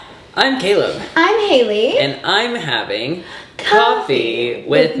I'm Caleb. I'm Haley. And I'm having coffee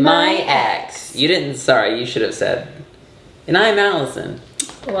with my ex. You didn't, sorry, you should have said. And I'm Allison.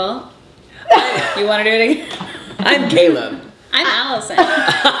 Well, you want to do it again? I'm Caleb. I'm Allison.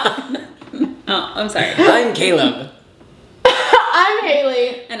 Oh, I'm sorry. I'm Caleb. I'm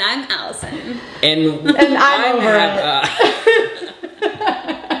Haley. And I'm Allison. And I'm over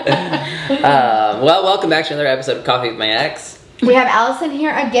well, welcome back to another episode of Coffee with My Ex. We have Allison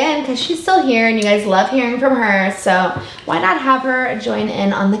here again because she's still here and you guys love hearing from her. So why not have her join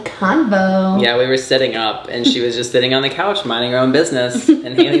in on the convo? Yeah, we were sitting up and she was just sitting on the couch minding her own business.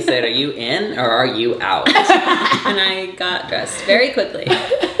 And Haley said, "Are you in or are you out?" And I got dressed very quickly.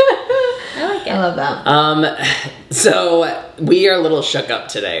 I like it. I love that. So we are a little shook up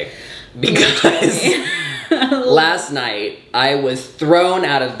today because last night I was thrown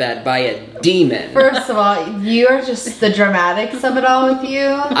out of bed by a demon. First of all, you are just the dramatics of it all with you.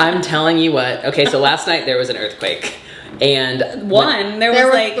 I'm telling you what. Okay, so last night there was an earthquake. And there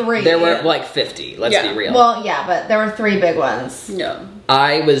were like 3. there were like 50, let's be real. Well, yeah, but there were 3 big ones. No.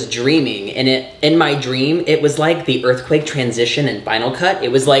 I was dreaming, and in my dream, it was like the earthquake transition in Final Cut.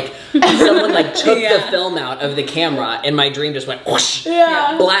 It was like someone like took the film out of the camera, and my dream just went whoosh.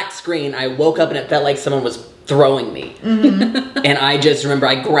 Yeah. Black screen. I woke up, and it felt like someone was throwing me. Mm-hmm. And I just remember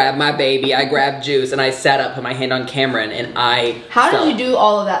I grabbed my baby, I grabbed Juice, and I sat up, put my hand on Cameron, and I How felt. did you do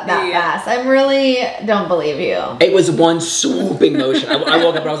all of that fast? I really don't believe you. It was one swooping motion. I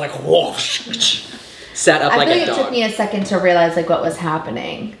woke up and I was like, whoosh. Sat up like I a think dog. it took me a second to realize like what was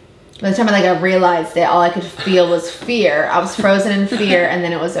happening. By the time I realized it, all I could feel was fear. I was frozen in fear, and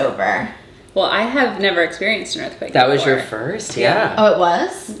then it was over. Well, I have never experienced an earthquake That was before. your first? Yeah. Oh, it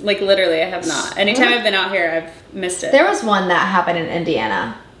was? Like, literally, I have not. Anytime I've been out here, I've missed it. There was one that happened in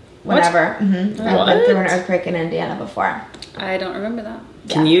Indiana. Whenever. Mm-hmm. I've been through an earthquake in Indiana before. I don't remember that.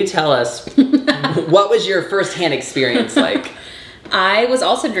 Can you tell us, what was your first-hand experience like? I was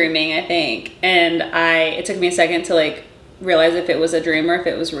also dreaming, I think, and it took me a second to realize if it was a dream or if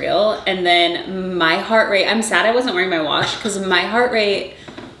it was real. And then my heart rate, I'm sad I wasn't wearing my watch because my heart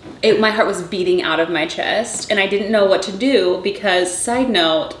was beating out of my chest and I didn't know what to do because, side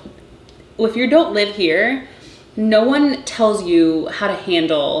note, if you don't live here, no one tells you how to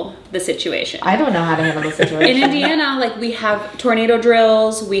handle the situation. I don't know how to handle the situation. In Indiana, we have tornado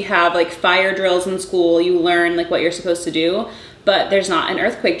drills, we have fire drills in school. You learn what you're supposed to do, but there's not an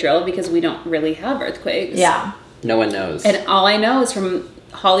earthquake drill because we don't really have earthquakes. Yeah. No one knows. And all I know is from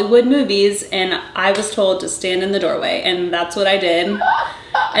Hollywood movies, and I was told to stand in the doorway, and that's what I did.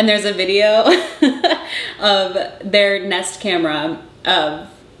 And there's a video of their Nest camera of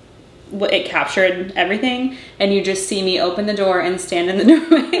what it captured everything, and you just see me open the door and stand in the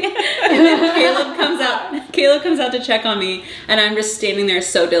doorway. And then Caleb comes out to check on me, and I'm just standing there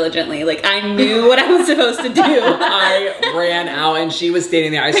so diligently. I knew what I was supposed to do. I ran out and she was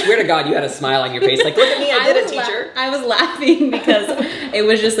standing there. I swear to God, you had a smile on your face. Look at me, I did it, teacher. I was laughing because it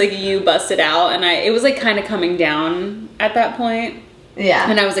was just you busted out, and it was kind of coming down at that point.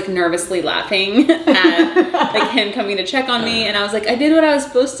 Yeah. And I was nervously laughing at him coming to check on me, and I was I did what I was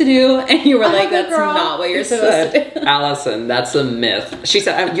supposed to do, and you were that's not what you're supposed to do. Allison, that's a myth. She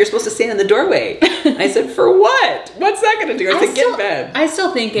said, "You're supposed to stand in the doorway." I said, "For what? What's that gonna do?" I said, "Get in bed." I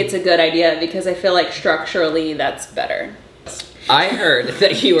still think it's a good idea because I feel structurally that's better. I heard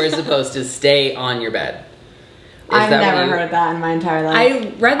that you were supposed to stay on your bed. I've never heard that in my entire life. I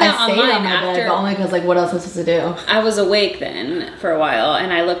read that I stayed online on my after, bed, but only because what else was I supposed to do? I was awake then for a while,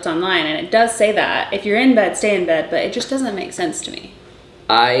 and I looked online, and it does say that if you're in bed, stay in bed, but it just doesn't make sense to me.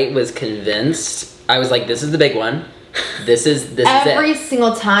 I was convinced. I was like, "This is the big one. This is Every it."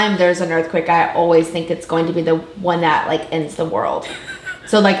 single time there's an earthquake, I always think it's going to be the one that ends the world.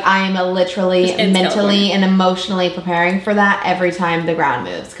 So I am literally mentally and emotionally preparing for that every time the ground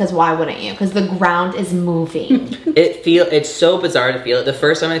moves. Because why wouldn't you? Because the ground is moving. It's so bizarre to feel it. The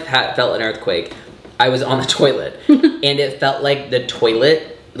first time I felt an earthquake, I was on the toilet, and it felt like the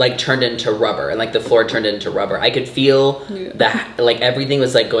toilet turned into rubber, and the floor turned into rubber. I could feel that everything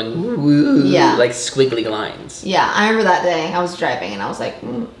was going woo, squiggly lines. Yeah, I remember that day. I was driving and I was like.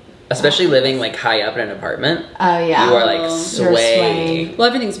 Especially living high up in an apartment. Oh yeah. You are sway. Well,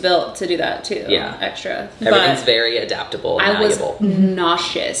 everything's built to do that too. Yeah. Extra. Everything's very adaptable and malleable. I was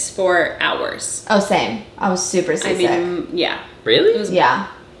nauseous for hours. Oh, same. I was super sick. Yeah. Really? It was,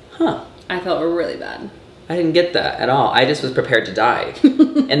 Huh. I felt really bad. I didn't get that at all. I just was prepared to die.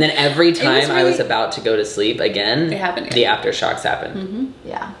 And then every time I was about to go to sleep again, it happened the aftershocks happened. Mm-hmm.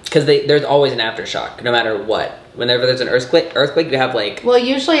 Yeah. Because there's always an aftershock, no matter what. Whenever there's an earthquake, you have Well,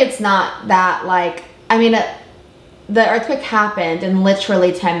 usually it's not that the earthquake happened, and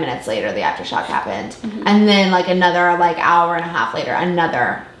literally 10 minutes later, the aftershock happened. And then, like, another, like, hour and a half later,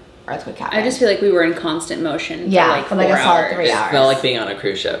 another earthquake happened. I just feel like we were in constant motion for like a 4 solid hours. 3 It hours. felt like being on a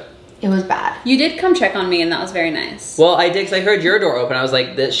cruise ship. It was bad. You did come check on me, and that was very nice. Well, I did because I heard your door open. I was like,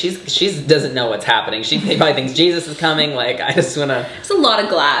 she doesn't know what's happening. She probably thinks Jesus is coming. Like, I just want to... There's a lot of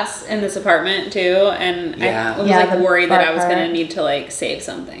glass in this apartment, too, and Yeah. I was, Yeah, like, the worried that I was bar going to part. need to, like, save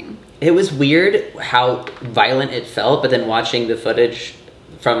something. It was weird how violent it felt, but then watching the footage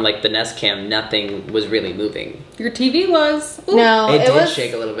from, like, the Nest Cam, nothing was really moving. Your TV was... Ooh. No, it did was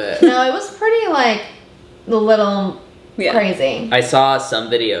shake a little bit. No, it was pretty like a little Yeah. crazy. I saw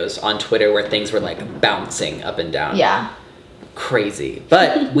some videos on Twitter where things were, like, bouncing up and down. Yeah. Crazy.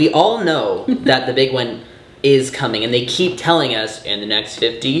 But we all know that the big one is coming, and they keep telling us in the next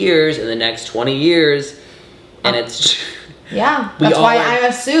 50 years, in the next 20 years, and it's... Yeah. We That's all why are- I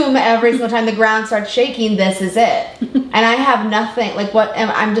assume every single time the ground starts shaking, this is it. And I have nothing, like what,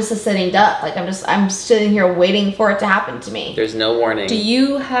 I'm just a sitting duck. Like I'm sitting here waiting for it to happen to me. There's no warning. Do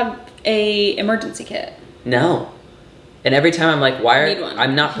you have a emergency kit? No. And every time I'm like, Need one.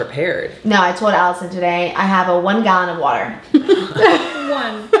 I'm not prepared. No, I told Allison today I have a 1 gallon of water.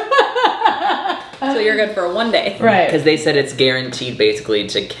 One. So you're good for one day. Right. Because they said it's guaranteed basically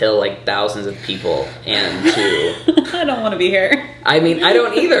to kill like thousands of people and to... I don't want to be here. I mean, I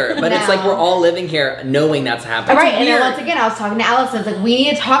don't either. But it's No. like we're all living here knowing that's happening. Right, and then weird. once again, I was talking to Allison. It's like, we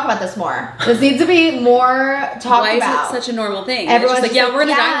need to talk about this more. This needs to be more talked Why about. is it such a normal thing? Everyone's it's just just like, yeah, we're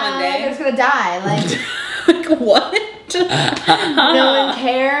gonna die one They're day. just gonna die. Like, Like, what? no one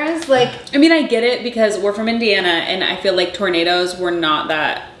cares. Like, I mean, I get it because we're from Indiana, and I feel like tornadoes we're not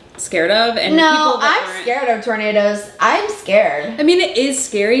that scared of. And no, people that I'm aren't- scared of tornadoes. I'm scared. I mean, it is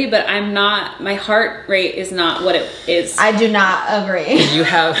scary, but I'm not. My heart rate is not what it is. I do not agree. You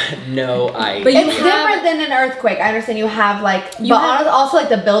have no idea. But you It's have- different than an earthquake. I understand you have like, You but have- also like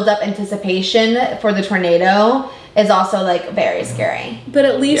the build up anticipation for the tornado is also like very scary. But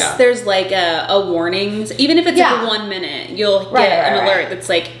at least Yeah. there's like a warning. Even if it's Yeah. like 1 minute, you'll get Right, an right, alert right. that's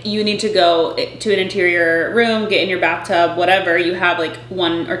like you need to go to an interior room, get in your bathtub, whatever. You have like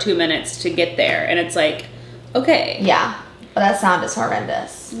 1 or 2 minutes to get there, and it's like, okay, Yeah, but that sound is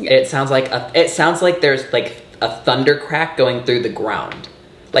horrendous. It sounds like there's like a thunder crack going through the ground.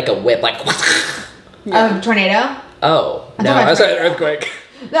 Like a whip, like... A tornado? Oh, I no, thought it I was said tornado. earthquake.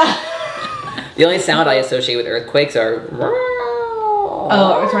 The only sound I associate with earthquakes are...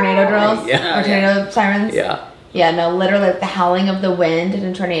 Oh, tornado drills? Yeah. Or tornado sirens? Yeah. Yeah, no, literally like, the howling of the wind in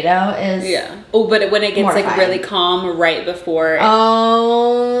a tornado is... yeah. Oh, but when it gets like Mortifying. really calm right before,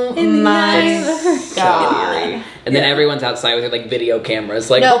 Oh In the eye of my her. god. Eerie. And then everyone's outside with their like video cameras,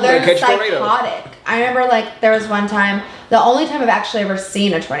 like, No, oh, they're they're catch a tornado. psychotic. I remember like there was one time, the only time I've actually ever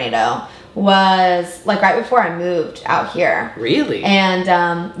seen a tornado was like right before I moved out here. Really? And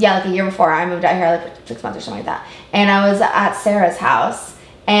yeah, like a year before I moved out here, like 6 months or something like that. And I was at Sarah's house,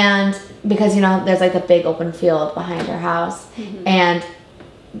 and because you know there's like a big open field behind her house, and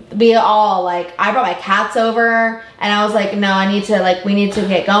we all like I brought my cats over, and I was like, no, I need to like we need to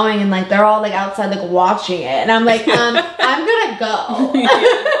get going, and like they're all like outside like watching it, and I'm like, I'm gonna go.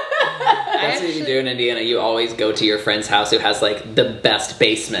 That's what you do in Indiana. You always go to your friend's house who has like the best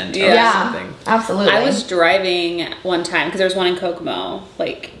basement or Yeah, something. absolutely. I was driving one time because there was one in Kokomo,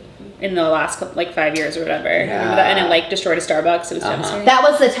 like in the last couple, like 5 years or whatever. Remember that? And it like destroyed a Starbucks. It was devastating. That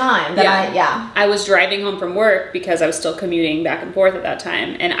was the time that I was driving home from work because I was still commuting back and forth at that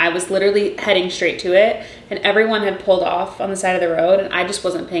time, and I was literally heading straight to it, and everyone had pulled off on the side of the road, and I just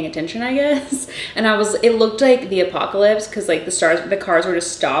wasn't paying attention, I guess. And it looked like the apocalypse because like the cars were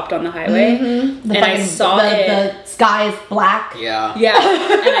just stopped on the highway, The and I saw the sky is black. Yeah. yeah,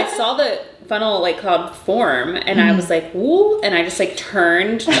 and I saw the funnel like cloud form, and I was like, "Woo!" And I just like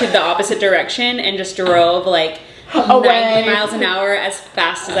turned to the opposite direction and just drove like Away. 90 miles an hour as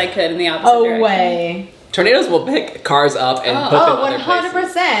fast as I could in the opposite direction. Away. Tornadoes will pick cars up and put them Oh, other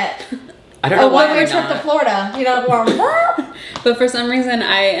places. 100%. I don't know A why one-way I'm trip to not. Florida. You know, where But for some reason,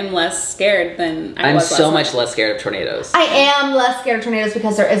 I am less scared than I I'm was so last much night. less scared of tornadoes. I am less scared of tornadoes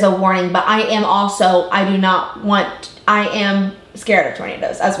because there is a warning, but I am also, I am scared of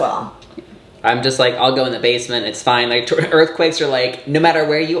tornadoes as well. I'm just like, I'll go in the basement. It's fine. Like earthquakes are like, no matter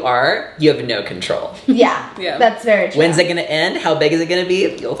where you are, you have no control. Yeah, Yeah. that's very true. When's it gonna end? How big is it gonna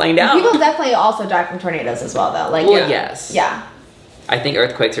be? You'll find out. People definitely also die from tornadoes as well, though. Like, Well, yes. yeah, I think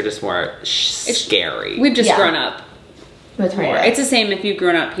earthquakes are just more scary. We've just Yeah. grown up with more. tornadoes. It's the same if you've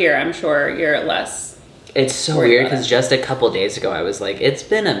grown up here. I'm sure you're less. It's so worried weird about because just a couple days ago I was like, it's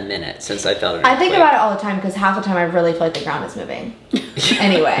been a minute since I felt an I think earthquake. about it all the time because half the time I really feel like the ground is moving.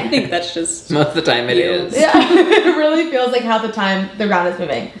 Anyway. I think that's just Most of the time it You. is. Yeah, it really feels like half the time the ground is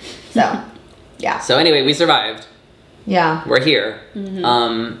moving. So, yeah. So anyway, we survived. Yeah. We're here.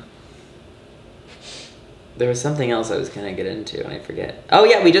 Mm-hmm. There was something else I was gonna get into and I forget. Oh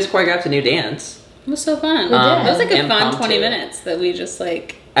yeah, we just choreographed a new dance. it was so fun. We did. It was like a fun Impromptu. 20 minutes that we just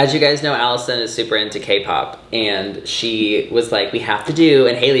like. As you guys know, Allison is super into K-pop, and she was like, we have to do,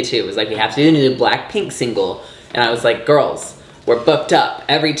 and Haley too, was like, we have to do a new Blackpink single. And I was like, girls, we're booked up.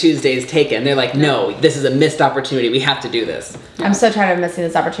 Every Tuesday is taken. They're like, no, this is a missed opportunity. We have to do this. I'm so tired of missing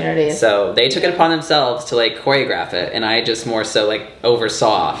this opportunity. So they took it upon themselves to like choreograph it, and I just more so like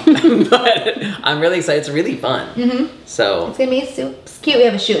oversaw. But I'm really excited. It's really fun. Mm-hmm. So It's gonna be super cute. We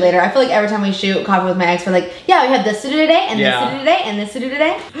have a shoot later. I feel like every time we shoot Coffee with My Ex, we're like, yeah, we have this to do today, and Yeah. this to do today, and this to do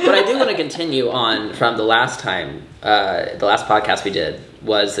today. But I do want to continue on from the last time, the last podcast we did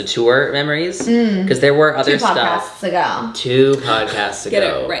was the tour memories, because there were other 2 stuff. podcasts ago. 2 podcasts Get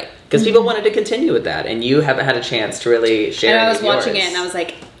ago. it right. Because people wanted to continue with that, and you haven't had a chance to really share. And I any was of watching yours. it and I was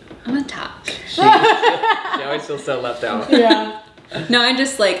like, I'm on top. She always feels so left out. Yeah. No, I'm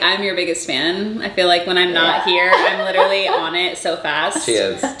just like, I'm your biggest fan. I feel like when I'm not here, I'm literally on it so fast She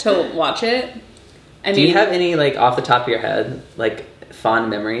is. to watch it. I Do you have any, like, off the top of your head, like, fond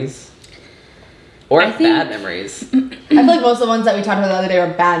memories? Or I think- bad memories? I feel like most of the ones that we talked about the other day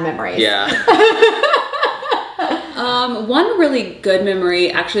were bad memories. Yeah. One really good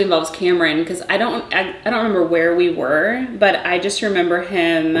memory actually involves Cameron because I don't remember where we were, but I just remember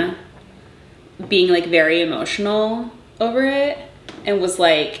him being like very emotional over it and was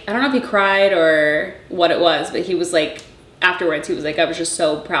like, I don't know if he cried or what it was, but he was like afterwards he was like, I was just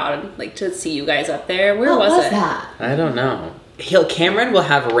so proud like to see you guys up there. Where What was it? that? I don't know. Cameron will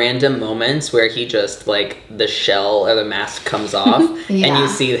have random moments where he just, like, the shell or the mask comes off, and Yeah. you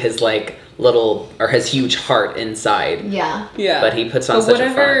see his, like, little, or his huge heart inside. Yeah. Yeah. But he puts on But such a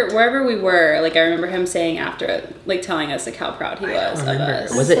front. wherever we were, like I remember him saying after it, like telling us like how proud he was of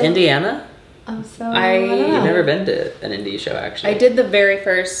us. Was it Indiana? I'm so. You've never been to an indie show, actually. I did the very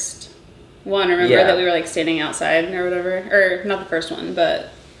first one. Remember Yeah. that we were like standing outside or whatever, or not the first one, but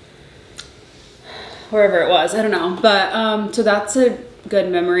wherever it was. I don't know. But so that's a good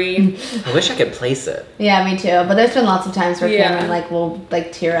memory. I wish I could place it. Yeah, me too. But there's been lots of times where Yeah. Cameron like will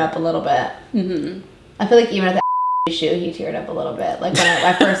like tear up a little bit. Mm-hmm. I feel like even at the shoot, he teared up a little bit. Like when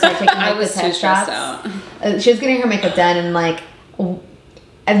I first started taking like I was the too test stressed shots. out. She was getting her makeup done, and like,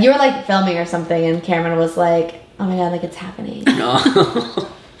 and you were like filming or something, and Cameron was like, "Oh my god, like it's happening." No.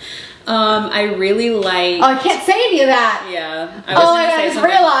 I really like. Oh, I can't say any of that. Yeah. I Oh my gonna god, I say just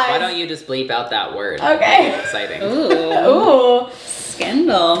something. realized. Why don't you just bleep out that word? Okay. It's exciting. Ooh. Ooh.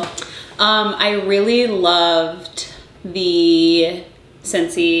 Scandal. I really loved the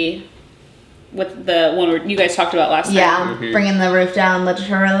Scentsy with the one where you guys talked about last time. Yeah, bringing the roof down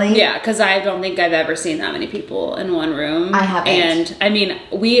literally. Yeah, because I don't think I've ever seen that many people in one room. I haven't. And I mean,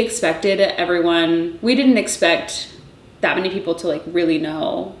 we expected everyone. We didn't expect that many people to like really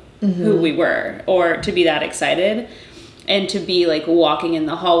know who we were or to be that excited, and to be like walking in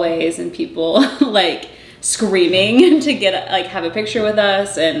the hallways and people like screaming to get like have a picture with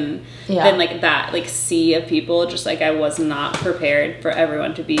us, and Yeah. then like that like sea of people. Just like I was not prepared for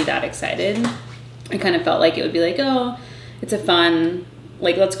everyone to be that excited. I kind of felt like it would be like, oh, it's a fun,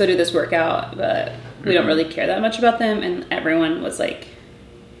 like, let's go do this workout, but we don't really care that much about them. And everyone was like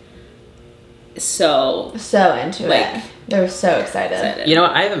so into Like- it. They were so excited. excited. You know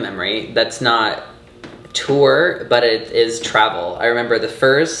what? I have a memory that's not tour, but it is travel. I remember the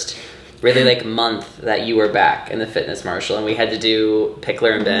first really like month that you were back in the Fitness Marshall, and we had to do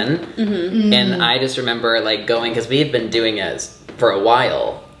Pickler and Ben. And I just remember like going, because we've been doing it for a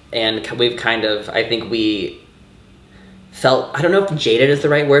while, and we've kind of, I think we felt, I don't know if jaded is the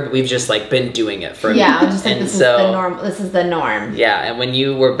right word, but we've just like been doing it for a Yeah, I minute. was just like, And this is the norm. This is the norm. Yeah, and when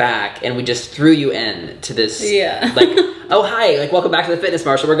you were back and we just threw you in to this, Yeah. like, oh, hi, like, welcome back to the Fitness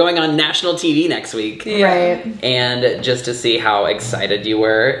Marshall. We're going on national TV next week. Yeah. Right. And just to see how excited you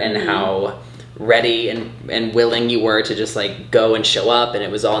were and how ready and willing you were to just, like, go and show up, and it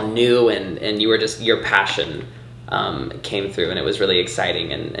was all new, and you were just, your passion came through, and it was really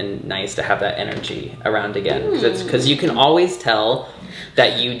exciting and nice to have that energy around again. Because you can always tell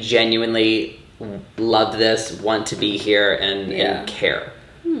that you genuinely love this, want to be here, and care.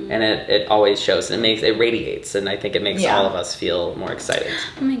 And it always shows, and it radiates, and I think it makes Yeah. all of us feel more excited.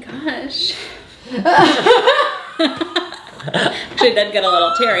 Oh my gosh. Actually did get a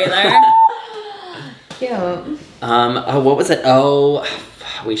little teary there. Cute. Oh, what was it? Oh,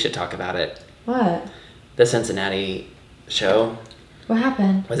 we should talk about it. What? The Cincinnati show. What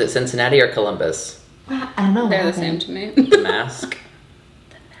happened? Was it Cincinnati or Columbus? I don't know. They're the same to me. The Mask.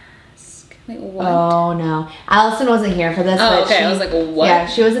 Wait, what? Oh no, Allison wasn't here for this. Oh, but okay. She, I was like, what? Yeah,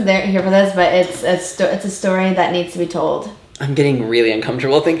 she wasn't here for this, but it's a story that needs to be told. I'm getting really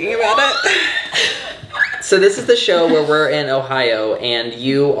uncomfortable thinking about it. So this is the show where we're in Ohio and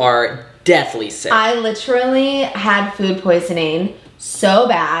you are deathly sick. I literally had food poisoning so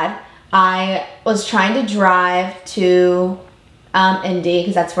bad. I was trying to drive to Indy,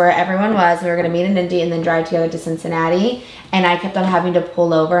 because that's where everyone was. We were going to meet in Indy and then drive together to Cincinnati. And I kept on having to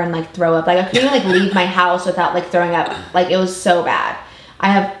pull over and like throw up. Like I couldn't even like leave my house without like throwing up. Like it was so bad.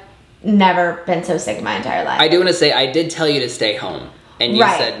 I have never been so sick in my entire life. I do want to say, I did tell you to stay home. And you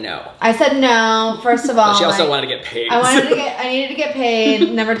said no. I said no, first of all. But she also like, wanted to get paid. I needed to get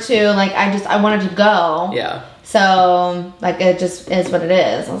paid. Number two, like I wanted to go. Yeah. So like it just is what it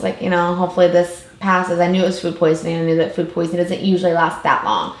is. I was like, hopefully this passes. I knew it was food poisoning. I knew that food poisoning doesn't usually last that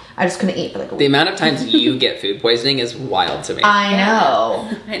long. I just couldn't eat for like a week. The amount of times you get food poisoning is wild to me. I know.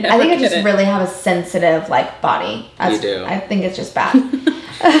 I think I just really have a sensitive like body. You do. I think it's just bad.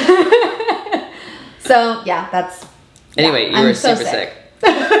 So yeah, that's. Anyway, you were super sick.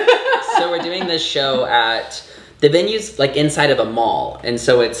 So we're doing this show at the venue's like inside of a mall, and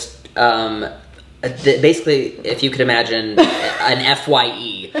so it's basically, if you could imagine, an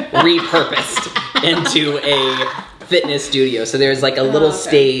FYE repurposed into a fitness studio. So there's like a little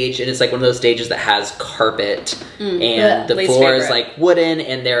stage, and it's like one of those stages that has carpet, and the floor is like wooden,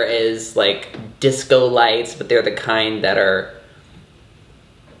 and there is like disco lights, but they're the kind that are.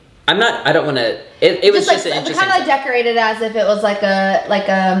 I don't want to. It was just an interesting. Kind of like decorated as if it was like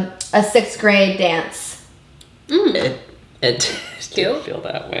a 6th grade dance. It didn't feel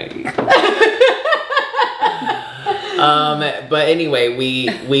that way. But anyway,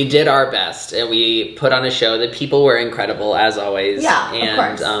 we did our best and we put on a show. The people were incredible as always. Yeah, and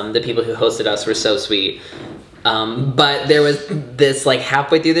of course. The people who hosted us were so sweet. But there was this like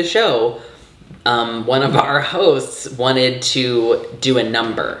halfway through the show, one of our hosts wanted to do a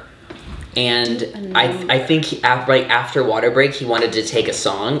number. And I think after water break, he wanted to take a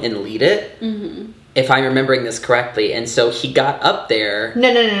song and lead it. Mm-hmm. If I'm remembering this correctly. And so he got up there.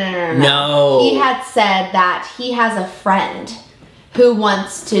 No. He had said that he has a friend who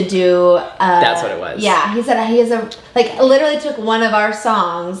wants to do. That's what it was. Yeah, he said he has literally took one of our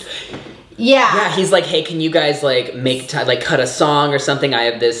songs. Yeah. Yeah, he's like, hey, can you guys like cut a song or something? I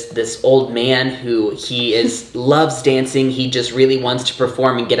have this old man who loves dancing. He just really wants to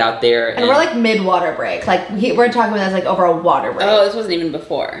perform and get out there. And we're like mid water break. Like we're talking about this like over a water break. Oh, this wasn't even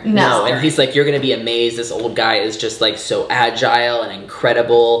before. No. And he's like, you're gonna be amazed. This old guy is just like so agile and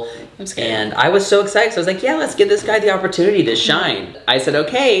incredible. And I was so excited. So I was like, yeah, let's give this guy the opportunity to shine. I said,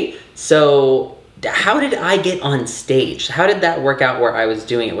 okay, so how did I get on stage? How did that work out where I was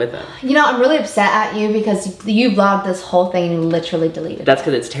doing it with him? I'm really upset at you because you vlogged this whole thing and you literally deleted That's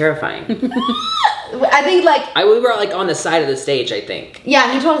because it's terrifying. I think we were like on the side of the stage, I think.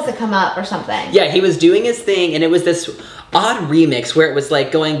 Yeah, he told us to come up or something. Yeah, he was doing his thing and it was this odd remix where it was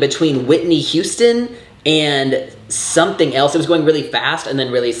like going between Whitney Houston and something else. It was going really fast and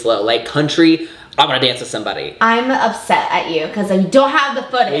then really slow. Like country, I want to dance with somebody. I'm upset at you because we don't have the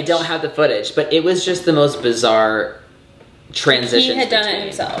footage. We don't have the footage, but it was just the most bizarre transition. He had done it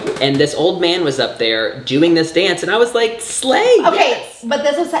himself. And this old man was up there doing this dance, and I was like, slay! Okay, yes. But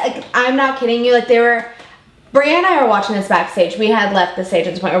this was, like, I'm not kidding you. Like, Bria and I were watching this backstage. We had left the stage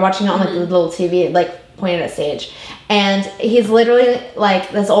at this point. We were watching it on, like, the little TV, like, pointed at stage. And he's literally, like,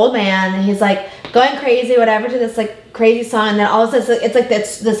 this old man, and he's, like, going crazy, whatever, to this, like, crazy song. And then all of a sudden, it's like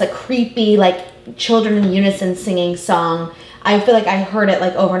this like, creepy, like, children in unison singing song. I feel like I heard it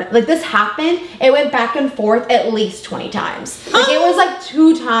like over and like this happened. It went back and forth at least 20 times. Like it was like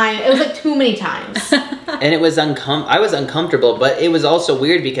 2 times. It was like too many times. And it was I was uncomfortable, but it was also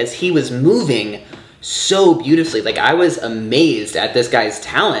weird because he was moving so beautifully. Like I was amazed at this guy's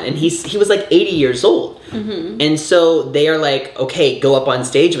talent, and he was like 80 years old. Mm-hmm. And so they are like, okay, go up on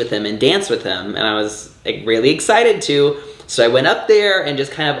stage with him and dance with him, and I was like really excited to. So I went up there and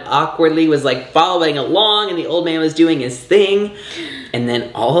just kind of awkwardly was like following along, and the old man was doing his thing. And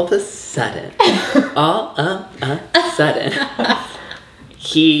then all of a sudden,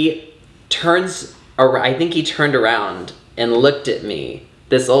 he turns around. I think he turned around and looked at me,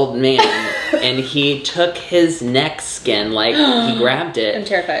 this old man, and he took his neck skin, like he grabbed it. I'm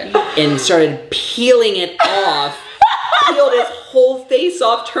terrified. And started peeling it off. Peeled his whole face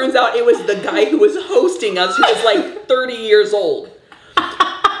off. Turns out it was the guy who was hosting us, who was like 30 years old.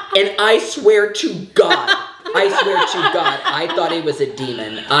 And I swear to God, I thought it was a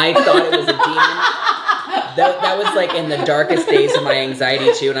demon. That was like in the darkest days of my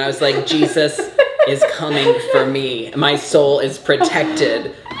anxiety too, and I was like, Jesus is coming for me. My soul is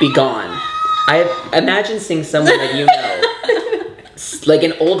protected. Be gone. I imagine seeing someone that you know, like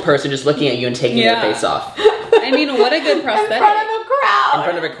an old person just looking at you and taking their face off. I mean, what a good prosthetic. In front of a crowd. In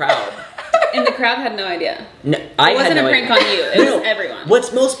front of a crowd. And the crowd had no idea. No, It wasn't a prank on you. It was everyone.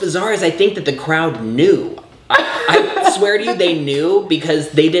 What's most bizarre is I think that the crowd knew. I swear to you, they knew because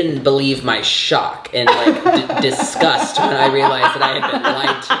they didn't believe my shock and like disgust when I realized that I had been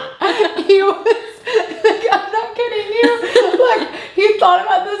lied to. He was, like, I'm not kidding you. Like, he thought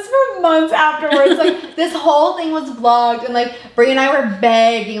about this for months afterwards. Like, this whole thing was vlogged, and like, Brie and I were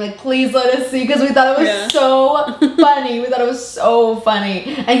begging, like, please let us see, because we thought it was so funny. We thought it was so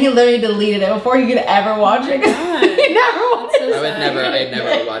funny. And he literally deleted it before he could ever watch it. He never wanted I'd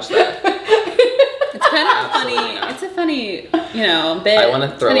never watch that. It's kind of funny. It's a funny, bit. I want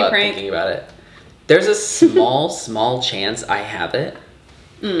to throw funny up prank. thinking about it. There's a small chance I have it,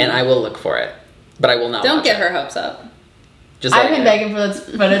 and I will look for it, but I will not. Don't watch get it. her hopes up. Just I've letting been you know. begging for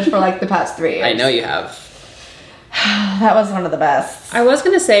this footage for like the past 3 years. I know you have. That was one of the best. I was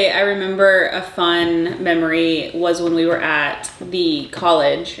gonna say, I remember a fun memory was when we were at the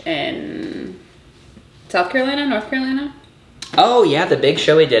college in South Carolina, North Carolina. Oh yeah, the big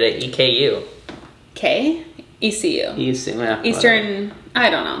show we did at EKU. ECU. Yeah, Eastern, I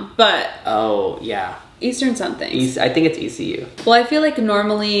don't know, but oh yeah, Eastern something. I think it's ECU. Well, I feel like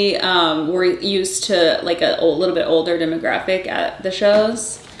normally we're used to like a little bit older demographic at the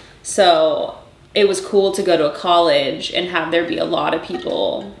shows, so it was cool to go to a college and have there be a lot of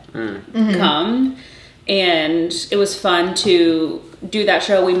people come, and it was fun to do that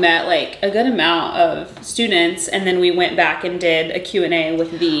show. We met like a good amount of students, and then we went back and did a Q&A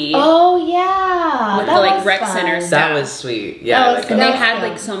with the Oh yeah, with that the like was rec fun. center That staff. was sweet. Yeah, That I was like good. And they that. had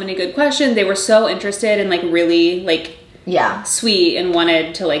like so many good questions. They were so interested and like really like Yeah. sweet and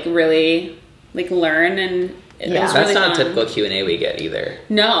wanted to like really like learn, and it Yeah. was That's really not fun. a typical Q&A we get either.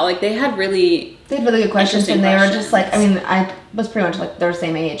 No, like they had really They had really good questions, and Interesting they were just like, I questions. mean, I was pretty much like their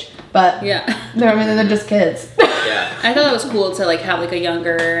same age, but they're just kids. Yeah. I thought it was cool to like have like a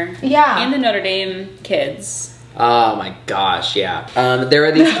younger Yeah. and the Notre Dame kids. Oh my gosh, yeah. There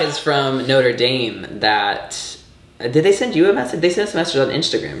are these kids from Notre Dame that. Did they send you a message? They sent us a message on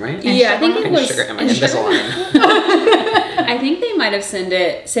Instagram, right? Yeah, I think it was Instagram. Invisalign. I think they might have sent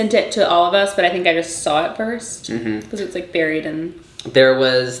it to all of us, but I think I just saw it first because it's like buried in. There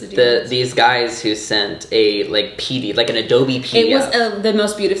was these guys who sent a like PD, like an Adobe PDF. It was the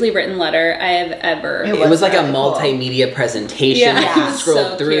most beautifully written letter I have ever. It It was like a really cool. multimedia presentation. Yeah. You Yeah. could scroll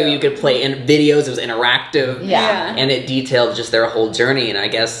So through. cute. You could play in videos. It was interactive. Yeah. And it detailed just their whole journey. And I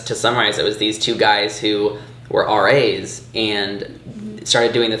guess to summarize, it was these two guys who were RAs and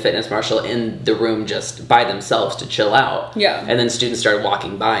started doing the fitness marshal in the room just by themselves to chill out. Yeah. And then students started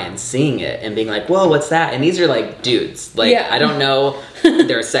walking by and seeing it and being like, whoa, what's that? And these are like dudes. Like, Yeah. I don't know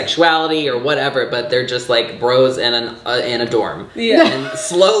their sexuality or whatever, but they're just like bros in a dorm. Yeah. And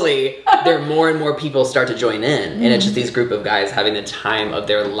slowly, more and more people start to join in. And it's just these group of guys having the time of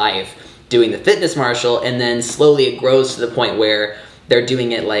their life doing the fitness marshal. And then slowly it grows to the point where they're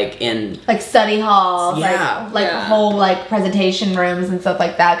doing it like in Like study halls, Yeah. like Yeah. whole like presentation rooms and stuff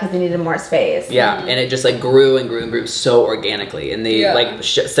like that because they needed more space. yeah, and it just like grew and grew and grew so organically. And they Yeah. like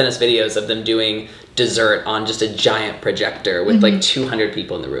sent us videos of them doing dessert on just a giant projector with like 200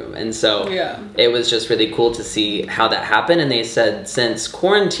 people in the room. And so Yeah. it was just really cool to see how that happened. And they said since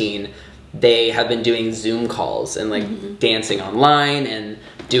quarantine, they have been doing Zoom calls and like dancing online and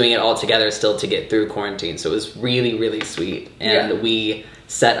doing it all together still to get through quarantine. So it was really, really sweet. And Yeah. we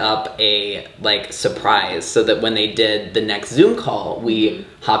set up a like surprise so that when they did the next Zoom call, we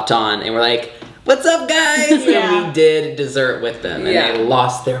hopped on and we're like, what's up guys? Yeah. And we did dessert with them and Yeah. they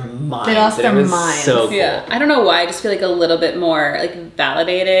lost their minds. They lost And their it was minds. so cool. Yeah, I don't know why. I just feel like a little bit more like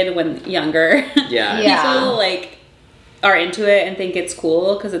validated when younger Yeah. Yeah. people like are into it and think it's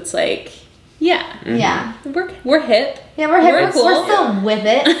cool because it's like, yeah, Yeah. we're hip. Yeah, we're hip. We're We're, cool. still with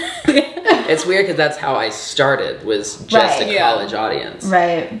it. It's weird because that's how I started, was just Right. a Yeah. college audience.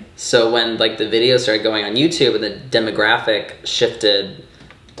 Right. So when like the videos started going on YouTube and the demographic shifted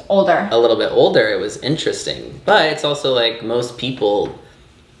Older. a little bit older, it was interesting. But it's also like most people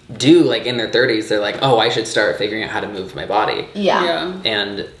do like in their 30s, they're like, oh, I should start figuring out how to move my body. Yeah.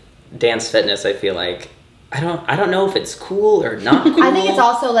 And dance fitness, I feel like I don't know if it's cool or not cool. I think it's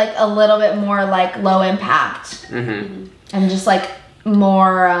also like a little bit more like low impact Mm-hmm. and just like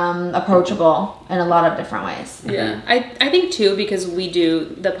more approachable in a lot of different ways. Yeah, I think too, because we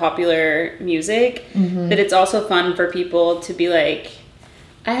do the popular music, that it's also fun for people to be like,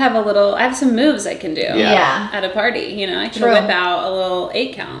 I have some moves I can do Yeah. at a party. You know, I can True. whip out a little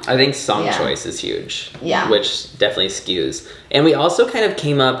 8 count. I think song Yeah. choice is huge. Yeah. Which definitely skews. And we also kind of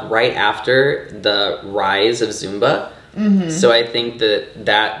came up right after the rise of Zumba. Mm-hmm. So I think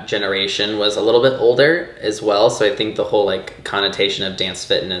that generation was a little bit older as well. So I think the whole like connotation of dance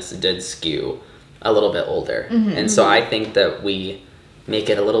fitness did skew a little bit older. Mm-hmm. And so I think that we make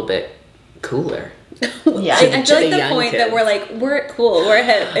it a little bit cooler. Yeah. I feel like the young point kids. that we're like, we're cool, we're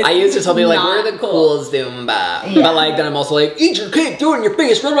hip. It's I used to tell people like, not we're the cool Zumba. Yeah. But like then I'm also like, eat your cake, throw it in your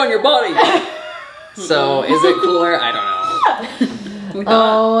face, rub it on your body. So is it cooler? I don't know.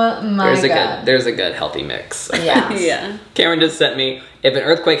 Oh my god. There's a good healthy mix. Yeah. Yeah. Cameron just sent me, if an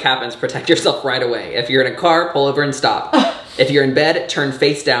earthquake happens, protect yourself right away. If you're in a car, pull over and stop. If you're in bed, turn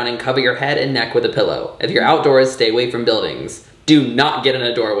face down and cover your head and neck with a pillow. If you're outdoors, stay away from buildings. Do not get in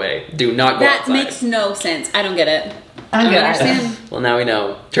a doorway. Do not go That outside. makes no sense. I don't get it. I don't I don't get it. understand. Well, now we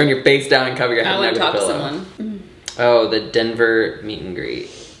know. Turn your face down and cover your head I and want neck to with a talk to pillow. someone. Oh, the Denver meet and greet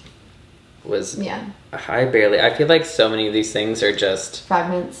was... Yeah. I feel like so many of these things are just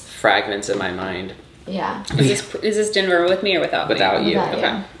Fragments. fragments in my mind. Yeah. Is this Denver with me or without me? Without you. Without you.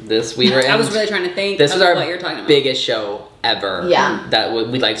 Okay. This, we were in... I was really trying to think This of was our what you're talking about. biggest show ever. Yeah. That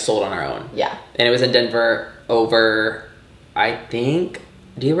we like sold on our own. Yeah. And it was in Denver over, I think,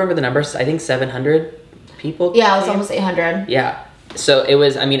 do you remember the numbers? I think 700 people. Yeah, it was came? almost 800. Yeah. So it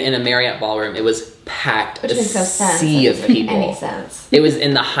was, I mean, in a Marriott ballroom, it was packed. Which a makes no sense. sea It of doesn't make people. any sense. It was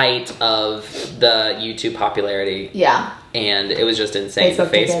in the height of the YouTube popularity. Yeah. And it was just insane. Facebook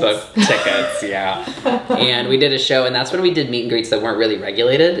the Facebook tickets, yeah. And we did a show, and that's when we did meet and greets that weren't really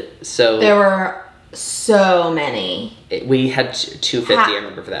regulated. So There were so many. we had 250, I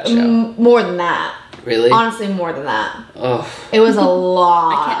remember, for that show. More than that. Really? Honestly, more than that. Oh, It was a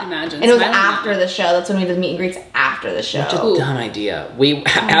lot. I can't imagine. And it was Smiling after now. the show. That's when we did meet and greets after the show. such a Ooh. dumb idea. We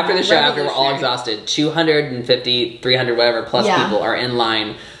after the show, after we're all Revolutionary. exhausted, 250, 300, whatever plus Yeah. people are in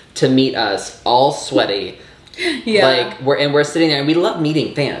line to meet us, all sweaty. Yeah. Like we're sitting there, and we love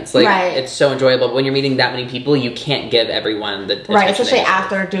meeting fans. Like Right. it's so enjoyable. But when you're meeting that many people, you can't give everyone the Right, attention especially they deserve.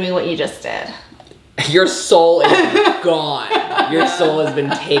 after doing what you just did. Your soul is gone. Your soul has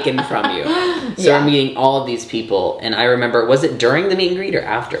been taken from you. So Yeah. we're meeting all of these people, and I remember, was it during the meet and greet or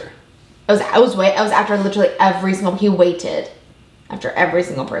after? I was after literally every single. He waited after every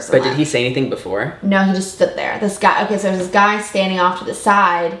single person. But did left. he say anything before? No, he just stood there. This guy. Okay, so there's this guy standing off to the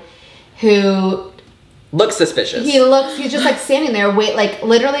side, who Looks suspicious. he's just like standing there,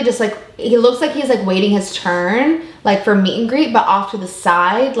 literally just like, he looks like he's like waiting his turn, like for meet and greet, but off to the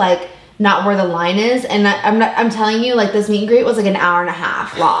side, like not where the line is. And I'm telling you, like this meet and greet was like an hour and a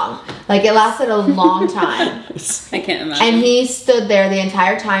half long. Like it lasted a long time. I can't imagine. And he stood there the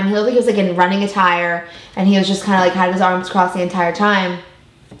entire time. He looked like he was like in running attire, and he was just kind of like had his arms crossed the entire time.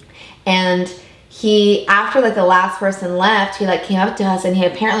 And he, after like the last person left, he like came up to us, and he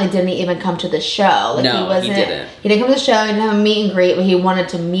apparently didn't even come to the show. Like No, he didn't. He didn't come to the show. He didn't have a meet and greet, but he wanted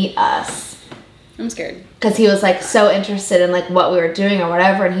to meet us I'm scared. because he was like so interested in like what we were doing or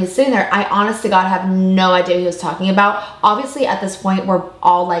whatever. And he's sitting there. I honest to God have no idea what he was talking about. Obviously, at this point, we're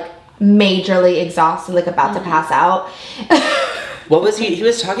all like majorly exhausted, like about to pass out. What was he? He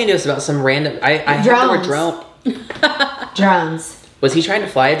was talking to us about some random. I heard the word Drones. drone. Drones. Was he trying to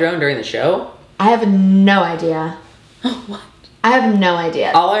fly a drone during the show? I have no idea. What? I have no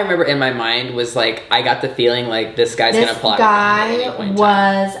idea. All I remember in my mind was like I got the feeling like this guy's This gonna pull out a gun at any guy point in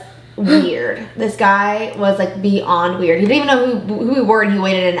time. was weird. This guy was like beyond weird. He didn't even know who we were, and he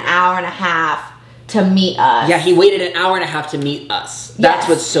waited an hour and a half to meet us. Yeah, he waited an hour and a half to meet us. That's Yes.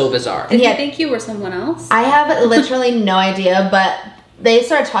 what's so bizarre. Did Yeah. you think you were someone else? I have literally no idea, but they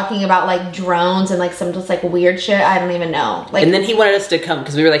started talking about like drones and like some just like weird shit. I don't even know. Like, And then he wanted us to come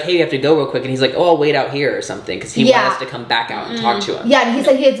because we were like, "Hey, you have to go real quick," and he's like, "Oh, I'll wait out here or something," because he Yeah. wanted us to come back out and talk to him. yeah, and he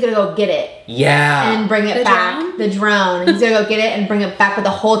said he was gonna go get it Yeah. and bring it The back. drone? The drone. He's gonna go get it and bring it back. But the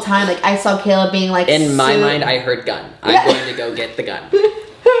whole time, like I saw Caleb being like, In my so- mind, I heard gun. I'm Yeah. going to go get the gun.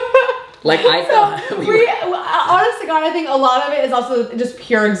 Like I thought. So honest to God, I think a lot of it is also just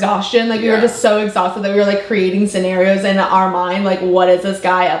pure exhaustion. Like we were Yeah. just so exhausted that we were like creating scenarios in our mind. Like, what is this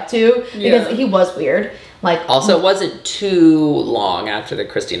guy up to? Because Yeah. he was weird. Like, Also, it wasn't too long after the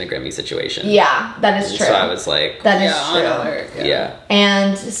Christina Grimmie situation. yeah, that is And true. So I was like, That is on true. alert, yeah.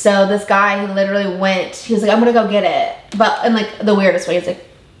 And so this guy, he literally went. He was like, "I'm gonna go get it," but in like the weirdest way. He's like,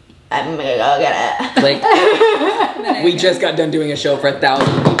 "I'm gonna go get it." Like, we just got done doing a show for 1,000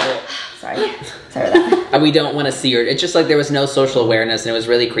 people. Sorry for that. And we don't want to see her. It's just like there was no social awareness, and it was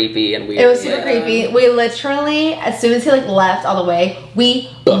really creepy and weird. It was super Yeah. creepy. We literally, as soon as he like left all the way, we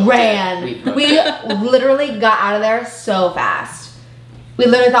Booked it. ran. We booked We literally got out of there so fast. We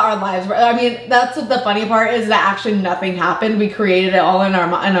literally thought our lives were. I mean, that's what the funny part is, that actually nothing happened. We created it all in our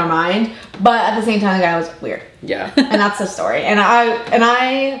mind, but at the same time, the guy was weird. Yeah. And that's the story. And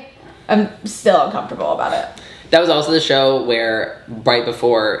I am still uncomfortable about it. That was also the show where right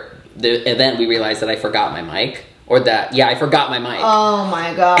before the event we realized that I forgot my mic. Or that, I forgot my mic. Oh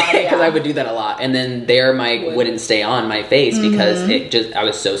my god! Because I would do that a lot, and then their mic wouldn't stay on my face because I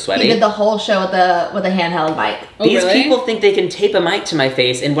was so sweaty. He did the whole show with a handheld mic. These really? people think they can tape a mic to my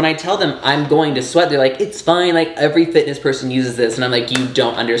face, and when I tell them I'm going to sweat, they're like, "It's fine. Like every fitness person uses this," and I'm like, "You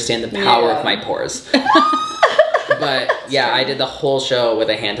don't understand the power of my pores." But yeah, I did the whole show with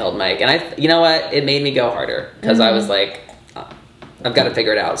a handheld mic, and you know what? It made me go harder because I was like, I've got to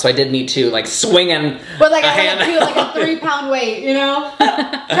figure it out. So I did Me Too, like swinging But like a I hand. had to do like a 3-pound weight, you know?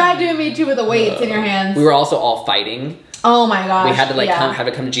 Try doing Me Too with the weights in your hands. We were also all fighting. Oh my gosh. We had to have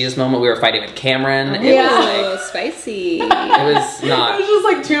a come to Jesus moment. We were fighting with Cameron. It Yeah. was Oh, like, spicy. it was not It was just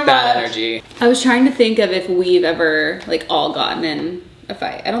like too bad much. energy. I was trying to think of if we've ever like all gotten in a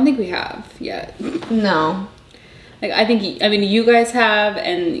fight. I don't think we have yet. No. Like I mean you guys have,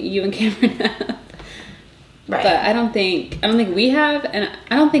 and you and Cameron have. Right. But I don't think we have, and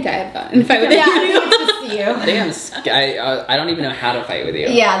I don't think I have gotten in a fight with Yeah, I you. think it's just you. I don't even know how to fight with you.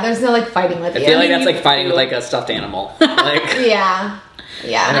 Yeah, there's no like fighting with I you. feel like that's you like fighting do. with like a stuffed animal. Like Yeah. I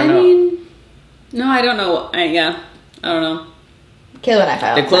Yeah. don't know. mean, no, I don't know. I don't know. Caleb and I fight. The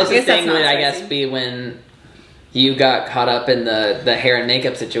all the time. closest guess that's thing not would, I spicy. guess, be when you got caught up in the hair and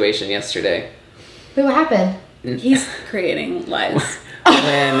makeup situation yesterday. Wait, what happened? He's creating lies.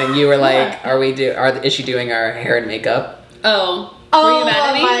 When you were like, is she doing our hair and makeup? Oh. Oh Were you mad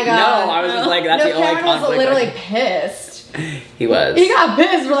at me? my god. No, I was just like, that's no, the only Cameron was conflict. literally pissed. He was. He got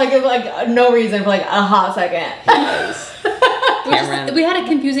pissed for like no reason for like a hot second. Cameron. We had a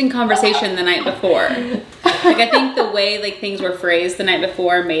confusing conversation the night before. Like I think the way like things were phrased the night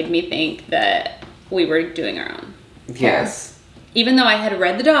before made me think that we were doing our own. Yes. Even though I had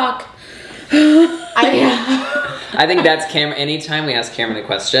read the doc. I think that's Cameron. Anytime we ask Cameron a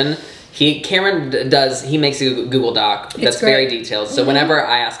question, Cameron makes a Google Doc that's great. very detailed. So whenever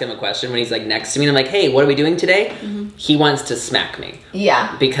I ask him a question, when he's like next to me, and I'm like, "Hey, what are we doing today?" He wants to smack me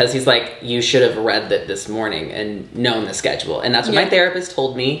Yeah. because he's like, "You should have read that this morning and known the schedule." And that's what my Yeah. therapist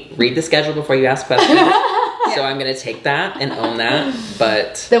told me: read the schedule before you ask questions. So I'm gonna take that and own that,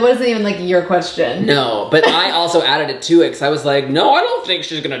 but. That wasn't even like your question. No, but I also added it to it because I was like, no, I don't think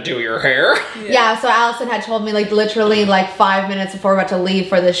she's gonna do your hair. Yeah, so Allison had told me like literally like 5 minutes before we're about to leave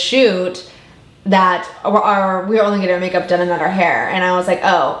for the shoot that we were only getting our makeup done and not our hair. And I was like,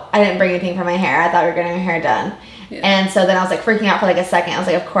 oh, I didn't bring anything for my hair. I thought we were getting our hair done. Yeah. And so then I was like freaking out for like a second. I was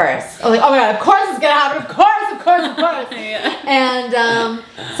like, of course. I was like, oh my god, of course it's gonna happen. Of course. Yeah. And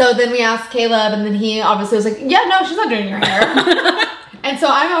so then we asked Caleb, and then he obviously was like, yeah, no, she's not doing your hair. And so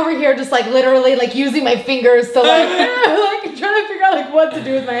I'm over here just like literally like using my fingers to like like trying to figure out like what to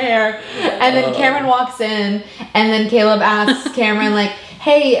do with my hair. And then Cameron walks in, and then Caleb asks Cameron like,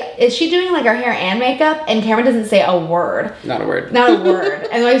 hey, is she doing like our hair and makeup? And Cameron doesn't say a word. Not a word. Not a word.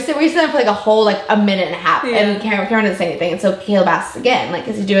 And we sit there for like a whole like a minute and a half, and Cameron didn't say anything. And so Caleb asks again, like,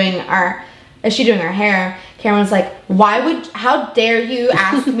 is she doing our hair? Cameron's like, how dare you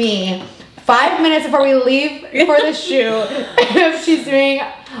ask me 5 minutes before we leave for the shoot if she's doing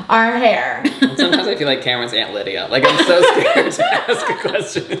our hair? And sometimes I feel like Cameron's Aunt Lydia. Like, I'm so scared to ask a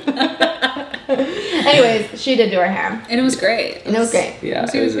question. Anyways, she did do our hair. And it was great. And it was great. Yeah,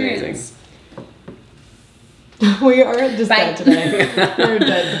 it was amazing. We are just Bye. dead today. We're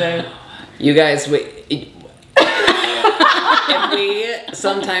dead today. You guys, if we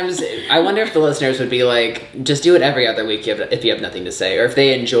sometimes, I wonder if the listeners would be like, just do it every other week if you have nothing to say, or if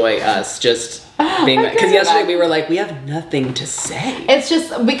they enjoy us just being, because yesterday we were like, we have nothing to say. It's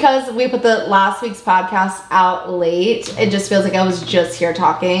just because we put the last week's podcast out late, it just feels like I was just here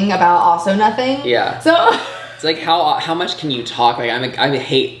talking about also nothing. Yeah. So, It's like, how much can you talk? Like, I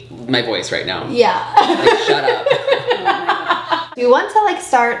hate my voice right now. yeah. Like, shut up. We want to like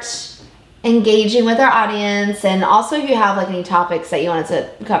start engaging with our audience, and also if you have like any topics that you wanted to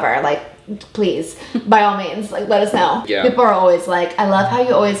cover, like please by all means like let us know. Yeah. People are always like, I love how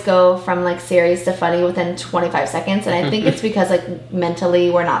you always go from like serious to funny within 25 seconds, and I think it's because like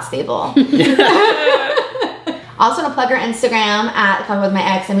mentally we're not stable. Also want to plug our Instagram at Coffee with My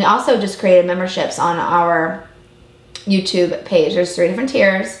Ex, and we also just created memberships on our YouTube page. There's 3 different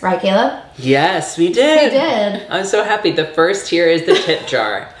tiers, right, Caleb? Yes, we did. We did. I'm so happy. The first tier is the tip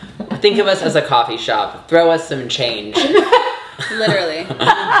jar. Think of us as a coffee shop. Throw us some change. Literally.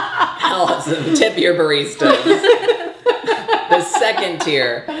 Awesome. Tip your baristas. The second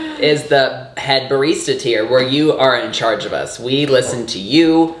tier is the head barista tier, where you are in charge of us. We listen to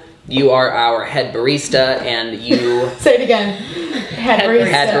you. You are our head barista, and you... Say it again. Head barista.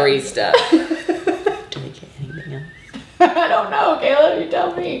 Head barista. Do we get anything else? I don't know, Caleb. You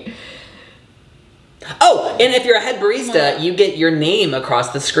tell me. Oh, and if you're a head barista, you get your name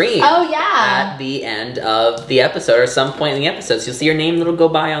across the screen. Oh, yeah. At the end of the episode, or some point in the episode. So you'll see your name that'll go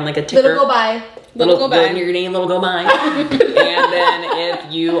by on like a ticker. Little go by. Little go by. Your name little go by. And then if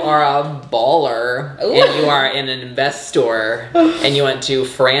you are a baller and you are an investor and you want to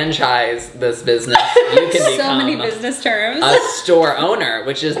franchise this business, you can So become many business terms. a store owner,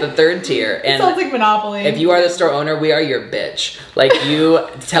 which is the third tier. And Sounds like Monopoly. if you are the store owner, we are your bitch. Like, you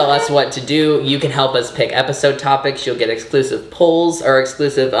tell us what to do. You can help us pick episode topics. You'll get exclusive polls or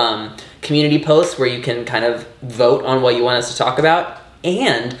exclusive community posts where you can kind of vote on what you want us to talk about.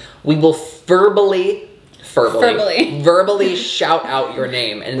 And we will verbally shout out your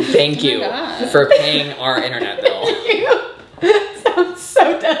name and thank you for paying our internet bill. You sound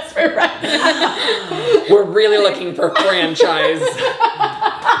so desperate right now. We're really looking for franchise.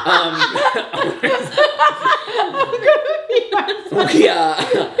 Yeah.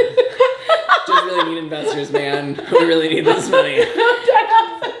 Just really need investors, man. We really need this money.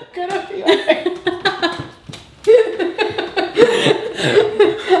 Gonna be like...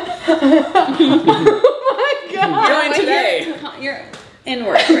 Oh my god. Join today. You're in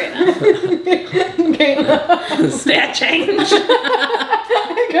work right now. Kayla. Stat change.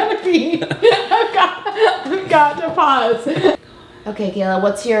 I gotta pee. I've got to pause. Okay, Kayla,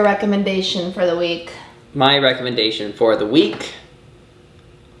 what's your recommendation for the week? My recommendation for the week.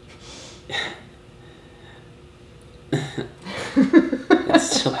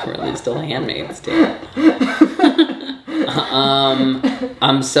 It's still Handmaid's Tale.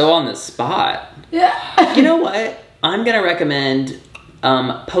 I'm so on the spot. Yeah. You know what? I'm gonna recommend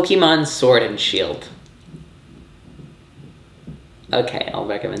Pokemon Sword and Shield. Okay, I'll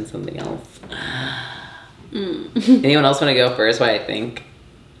recommend something else. Anyone else want to go first? What I think?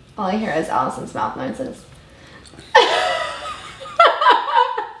 All I hear is Allison's mouth noises.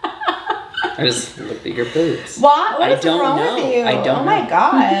 I just looked at your boobs. What? I What is don't wrong know. with you? I don't Oh my know.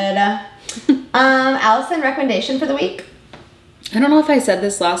 god. Allison, recommendation for the week? I don't know if I said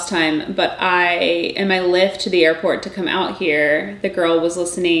this last time, but in my lift to the airport to come out here, my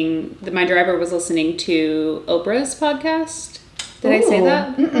driver was listening to Oprah's podcast. Did I say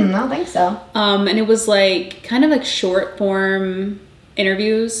that? Mm-mm, I don't think so. And it was like kind of like short form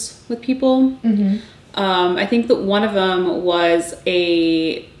interviews with people. Mm-hmm. I think that one of them was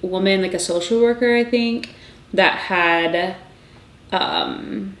a woman, like a social worker, I think, that had,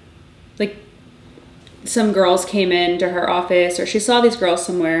 like, some girls came into her office, or she saw these girls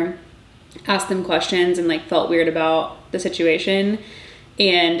somewhere, asked them questions, and, like, felt weird about the situation,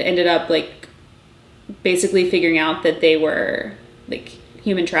 and ended up, like, basically figuring out that they were, like,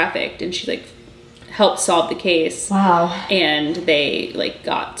 human trafficked, and she, like, helped solve the case. Wow. And they, like,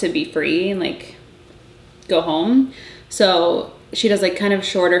 got to be free and, like, go home. So she does like kind of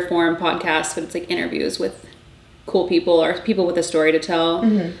shorter form podcasts, but it's like interviews with cool people or people with a story to tell,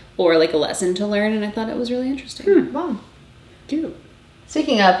 or like a lesson to learn, and I thought it was really interesting. Wow. Cute.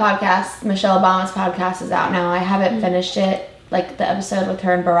 Speaking of podcasts, Michelle Obama's podcast is out now. I haven't finished it, like the episode with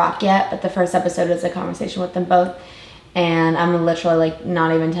her and Barack yet, but the first episode is a conversation with them both. And I'm literally like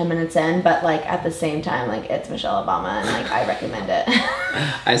not even 10 minutes in, but like at the same time, like it's Michelle Obama and like I recommend it.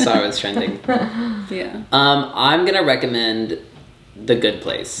 I saw it was trending. Yeah. I'm gonna recommend The Good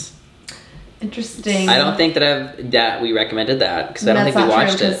Place. Interesting. I don't think that we recommended that because I don't think we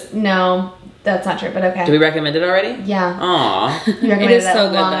watched it. No, that's not true, but okay. Did we recommend it already? Yeah. Aw, You recommended It is that so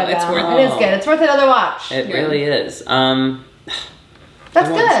good, long though. It's ago. worth It is good. It's worth another watch. it Yeah. really is. That's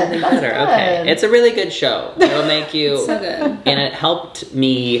I want good. something That's better. good. Okay, it's a really good show. It'll make you, So good. and it helped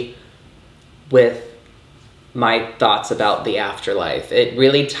me with my thoughts about the afterlife. It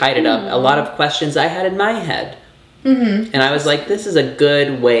really tied it up. A lot of questions I had in my head. And I was like, this is a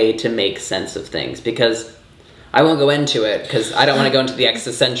good way to make sense of things, because I won't go into it because I don't want to go into the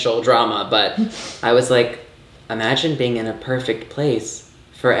existential drama, but I was like, imagine being in a perfect place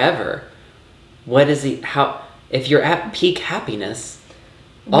forever. What is if you're at peak happiness,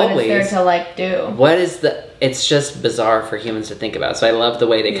 What always, is there to like do? it's just bizarre for humans to think about. So I love the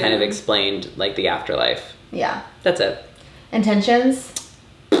way they kind of explained like the afterlife. Yeah. That's it. Intentions?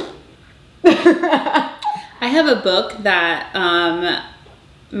 I have a book that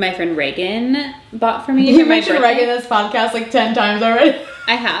my friend Reagan bought for me You for my mentioned birthday. Reagan in this podcast like 10 times already.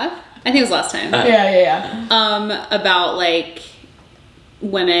 I have. I think it was last time. Yeah. About like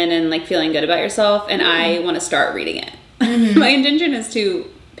women and like feeling good about yourself, and I want to start reading it. My intention is to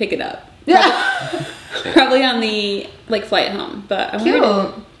pick it up. Yeah. Probably on the like flight home, but I want to Cute. read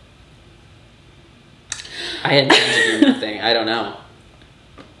it. I intend to do nothing. I don't know.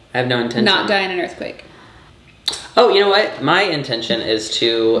 I have no intention. Not die in an earthquake. Oh, you know what? My intention is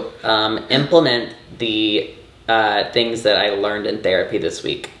to implement the things that I learned in therapy this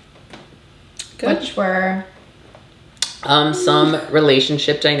week. Good. Which were Some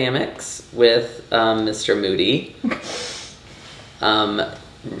relationship dynamics with Mr. Moody.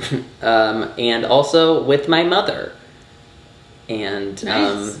 And also with my mother. And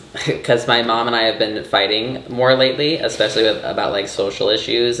Nice. because my mom and I have been fighting more lately, especially about like social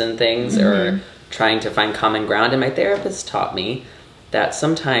issues and things, or trying to find common ground. And my therapist taught me that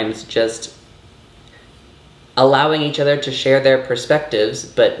sometimes just allowing each other to share their perspectives,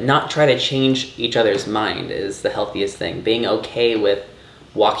 but not try to change each other's mind is the healthiest thing. Being okay with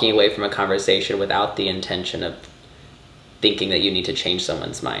walking away from a conversation without the intention of thinking that you need to change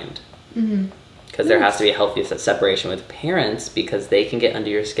someone's mind. Because there has to be a healthy separation with parents, because they can get under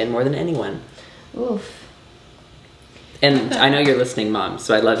your skin more than anyone. oof. And I know you're listening, Mom,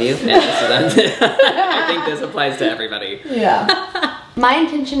 so I love you. And this is, I think this applies to everybody. Yeah. My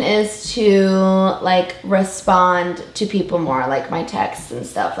intention is to like respond to people more, like my texts and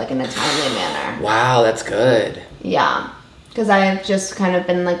stuff, like in a timely manner. Wow, that's good. Yeah. Because I've just kind of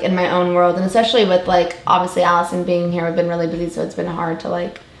been like in my own world, and especially with like obviously Allison being here, we've been really busy, so it's been hard to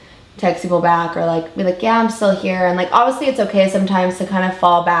like text people back or like be like, yeah, I'm still here. And like obviously it's okay sometimes to kind of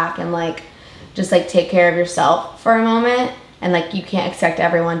fall back and like just like take care of yourself for a moment. And like you can't expect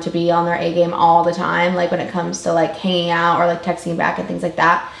everyone to be on their A game all the time, like when it comes to like hanging out or like texting back and things like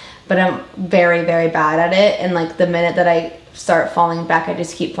that. But I'm very, very bad at it. And like the minute that I start falling back, I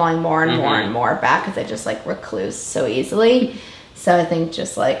just keep falling more and more and more back, because I just like recluse so easily. So I think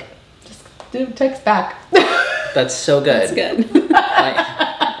just do text back. That's so good. That's good.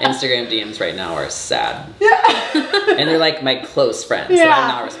 My Instagram DMs right now are sad. And they're like my close friends that I'm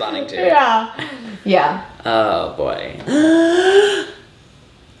not responding to. Yeah. Yeah. Oh boy.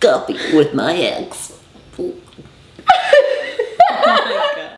 Coffee with my ex.